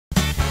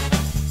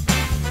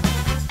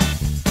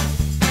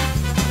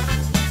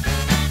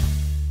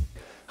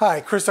Hi,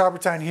 Chris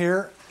Arbutine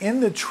here, in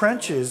the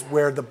trenches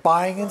where the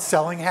buying and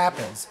selling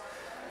happens.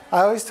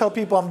 I always tell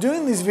people I'm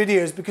doing these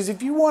videos because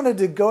if you wanted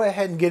to go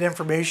ahead and get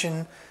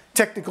information,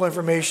 technical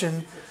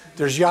information,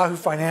 there's Yahoo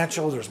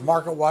Financial, there's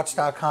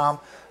MarketWatch.com,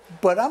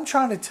 but I'm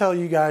trying to tell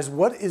you guys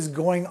what is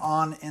going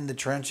on in the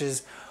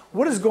trenches,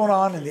 what is going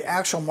on in the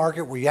actual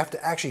market where you have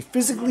to actually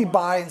physically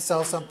buy and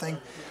sell something,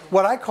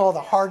 what I call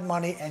the hard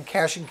money and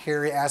cash and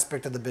carry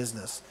aspect of the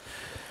business.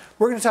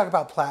 We're going to talk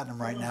about platinum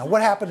right now.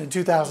 What happened in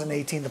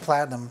 2018 to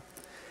platinum?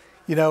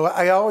 You know,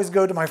 I always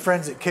go to my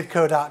friends at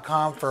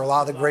kitco.com for a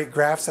lot of the great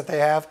graphs that they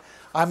have.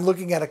 I'm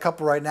looking at a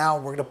couple right now,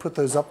 and we're going to put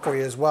those up for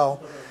you as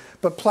well.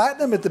 But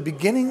platinum at the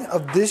beginning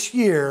of this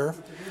year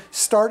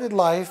started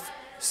life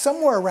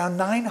somewhere around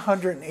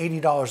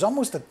 $980,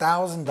 almost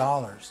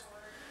 $1,000.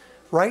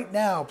 Right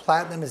now,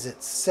 platinum is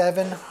at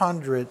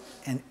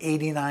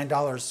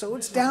 $789, so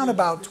it's down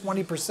about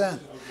 20%.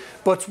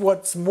 But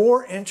what's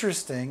more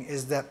interesting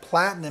is that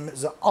platinum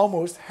is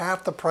almost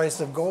half the price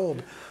of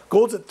gold.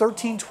 Gold's at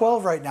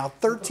 $1,312 right now,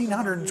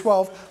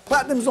 $1,312.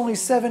 Platinum's only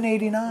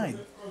 $789.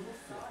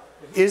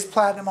 Is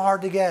platinum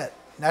hard to get?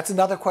 That's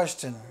another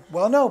question.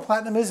 Well, no,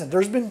 platinum isn't.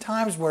 There's been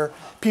times where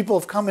people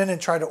have come in and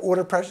tried to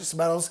order precious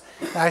metals,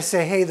 and I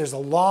say, hey, there's a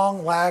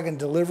long lag in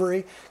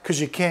delivery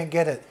because you can't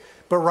get it.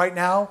 But right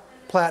now,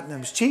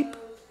 platinum's cheap.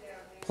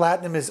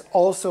 Platinum is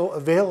also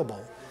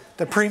available.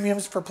 The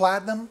premiums for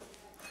platinum,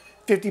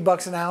 50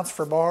 bucks an ounce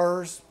for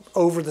bars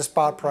over the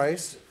spot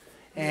price,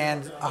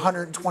 and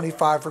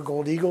 125 for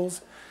gold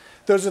eagles.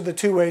 Those are the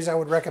two ways I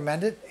would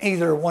recommend it.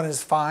 Either one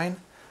is fine.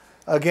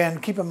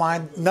 Again, keep in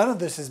mind, none of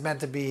this is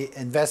meant to be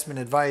investment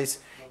advice.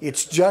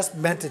 It's just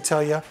meant to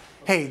tell you,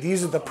 hey,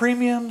 these are the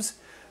premiums,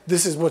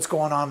 this is what's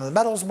going on in the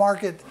metals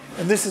market,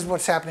 and this is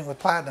what's happening with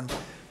platinum.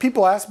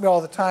 People ask me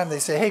all the time, they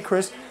say, hey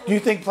Chris, do you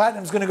think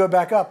platinum's going to go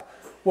back up?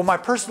 Well, my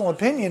personal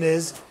opinion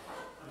is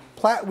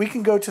we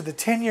can go to the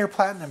 10-year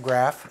platinum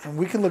graph and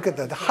we can look at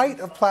the height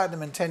of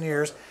platinum in 10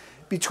 years.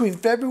 Between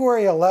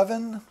February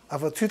 11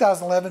 of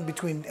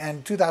 2011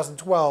 and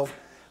 2012,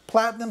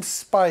 platinum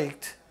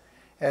spiked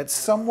at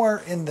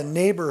somewhere in the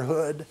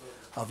neighborhood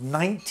of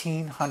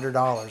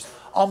 $1,900,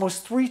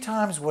 almost 3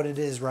 times what it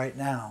is right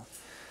now.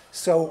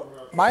 So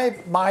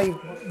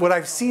what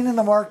I've seen in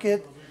the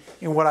market,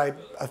 and what I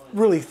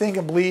really think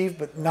and believe,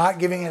 but not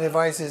giving it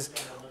advice, is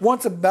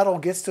once a metal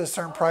gets to a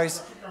certain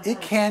price,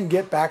 it can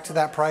get back to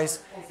that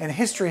price, and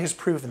history has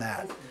proven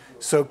that.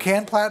 So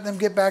can platinum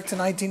get back to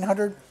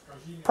 1900?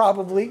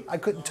 Probably. I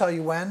couldn't tell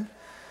you when.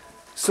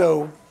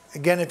 So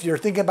again, if you're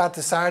thinking about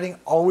deciding,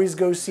 always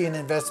go see an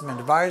investment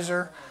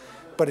advisor.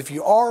 But if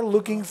you are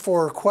looking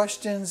for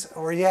questions,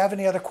 or you have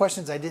any other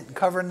questions I didn't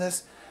cover in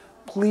this,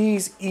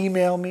 please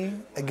email me.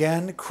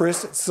 Again,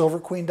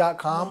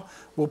 chris@silverqueen.com.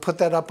 We'll put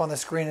that up on the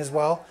screen as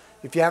well.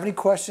 If you have any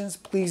questions,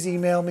 please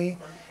email me.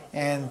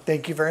 And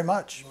thank you very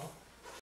much.